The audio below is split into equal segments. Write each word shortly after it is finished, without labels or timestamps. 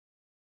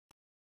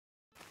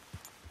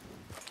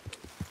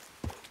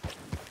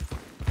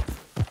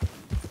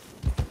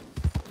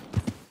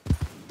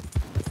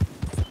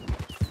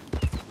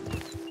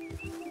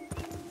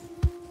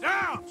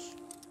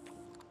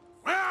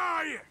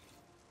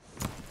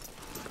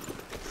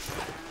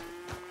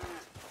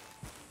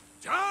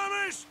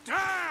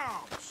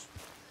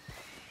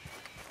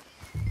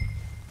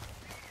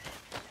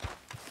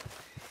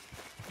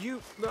You,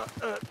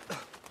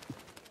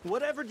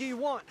 whatever do you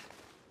want?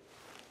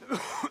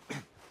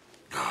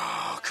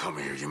 Oh, come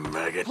here, you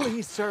maggot.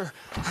 Please, sir.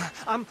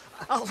 I'll...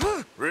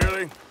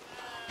 Really?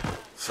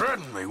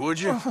 Threaten me, would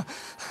you?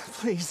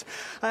 Please,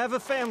 I have a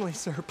family,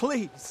 sir.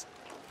 Please.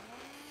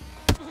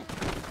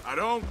 I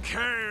don't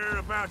care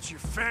about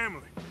your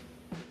family.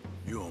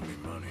 You owe me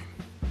money.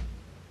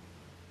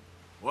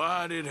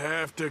 Why'd it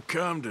have to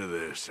come to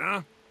this,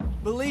 huh?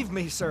 Believe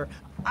me, sir,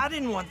 I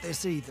didn't want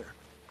this either.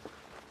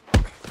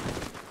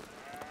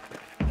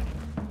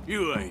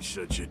 You ain't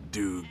such a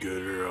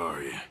do-gooder,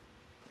 are you?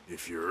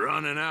 If you're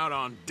running out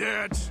on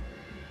debts...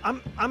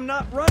 I'm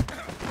not running.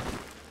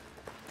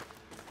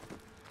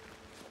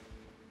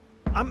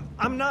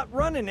 I'm not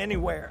running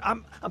anywhere.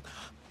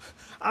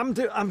 I'm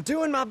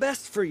doing my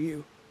best for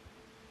you.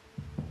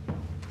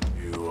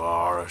 You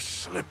are a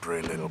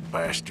slippery little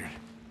bastard.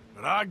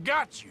 But I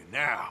got you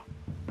now.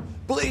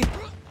 Please.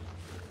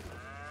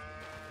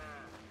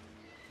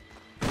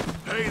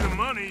 Pay the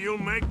money, you'll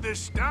make this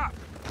stop.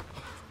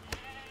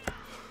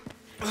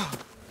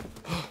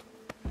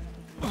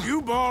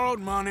 You borrowed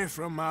money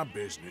from my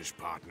business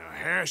partner,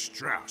 Herr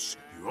Strauss.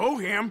 You owe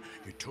him,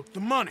 you took the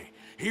money.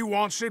 He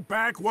wants it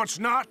back, what's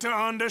not to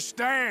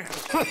understand?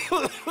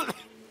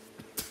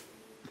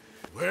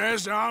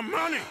 Where's our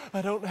money?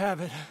 I don't have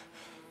it.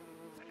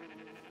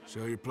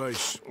 Sell your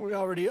place. We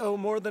already owe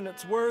more than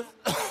it's worth.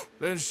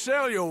 Then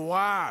sell your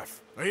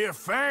wife, or your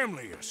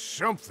family, or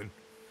something.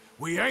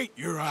 We ain't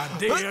your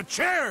idea of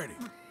charity.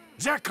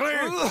 Is that clear?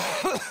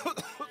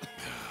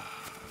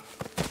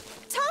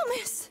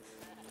 Thomas!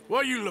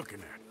 What are you looking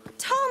at?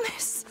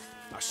 Thomas!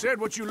 I said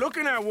what you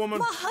looking at, woman.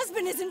 My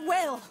husband isn't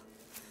well.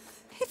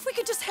 If we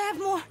could just have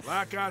more...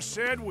 Like I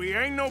said, we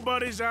ain't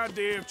nobody's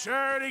idea of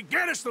charity.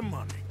 Get us the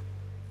money.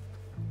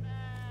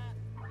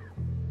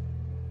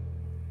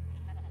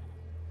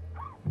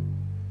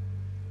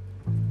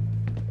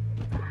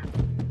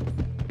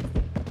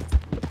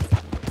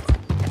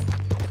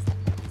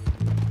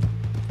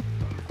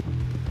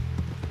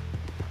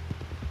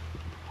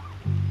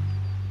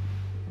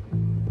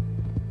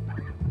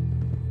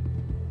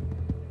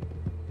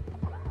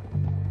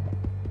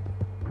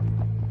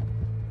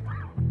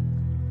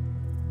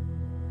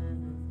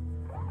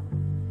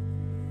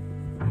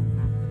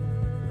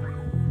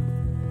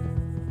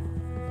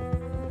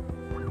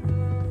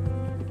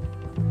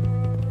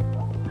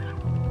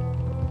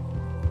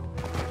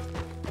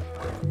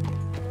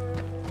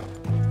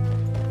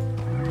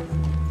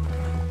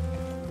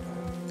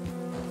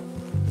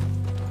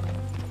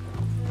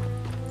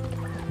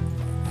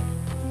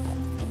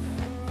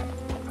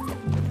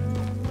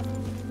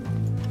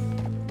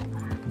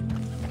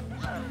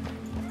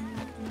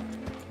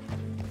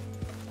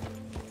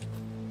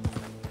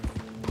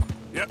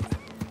 Yep.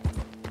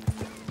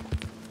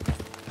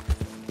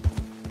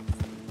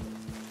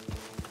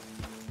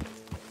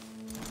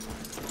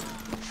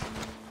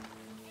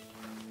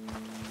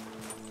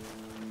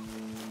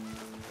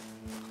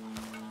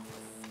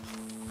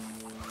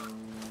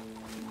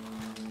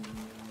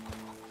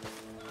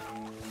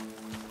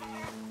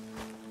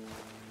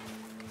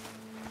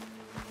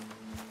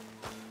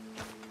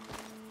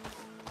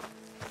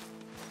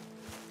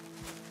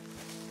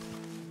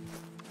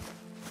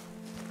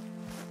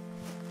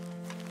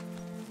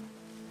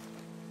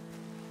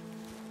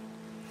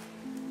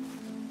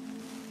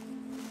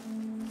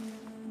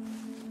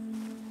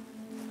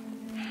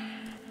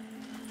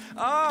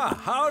 Ah,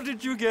 how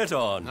did you get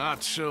on?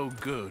 Not so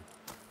good.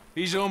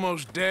 He's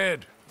almost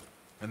dead.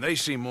 And they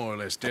seem more or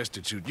less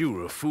destitute. You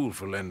were a fool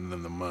for lending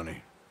them the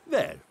money.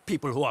 Well,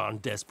 people who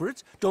aren't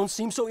desperate don't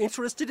seem so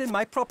interested in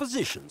my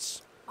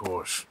propositions. Of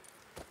course.